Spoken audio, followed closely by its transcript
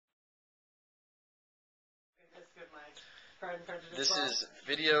This is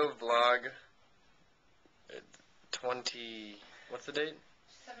video vlog 20, what's the date?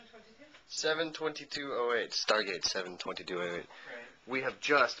 7/22/08, Stargate 7/22/08. Right. We have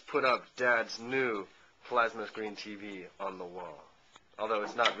just put up Dad's new plasma screen TV on the wall. Although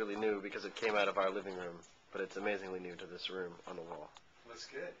it's not really new because it came out of our living room, but it's amazingly new to this room on the wall. Looks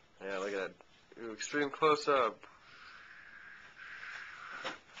good. Yeah, look at that. Extreme close-up.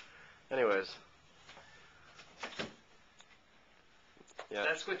 Anyways. Yeah.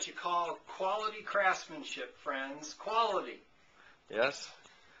 That's what you call quality craftsmanship, friends. Quality. Yes.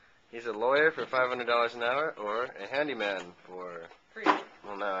 He's a lawyer for $500 an hour, or a handyman for free.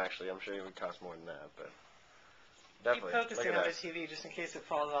 Well, no, actually, I'm sure it would cost more than that, but definitely. Keep focusing on the TV just in case it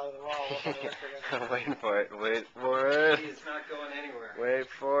falls out of the wall. I'm waiting for it. Wait for it. He is not going anywhere. Wait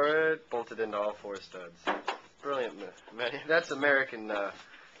for it. Bolted into all four studs. Brilliant. That's American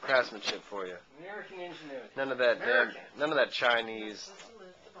craftsmanship for you. American ingenuity. None of that Chinese,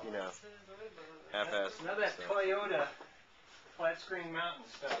 you know, half-assed None of that stuff. Toyota flat screen mountain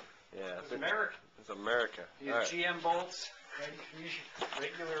stuff. Yeah, It's American. It's America. Use Right. GM bolts, use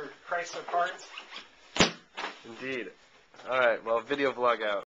regular Chrysler parts. Indeed. All right. Well, video vlog out.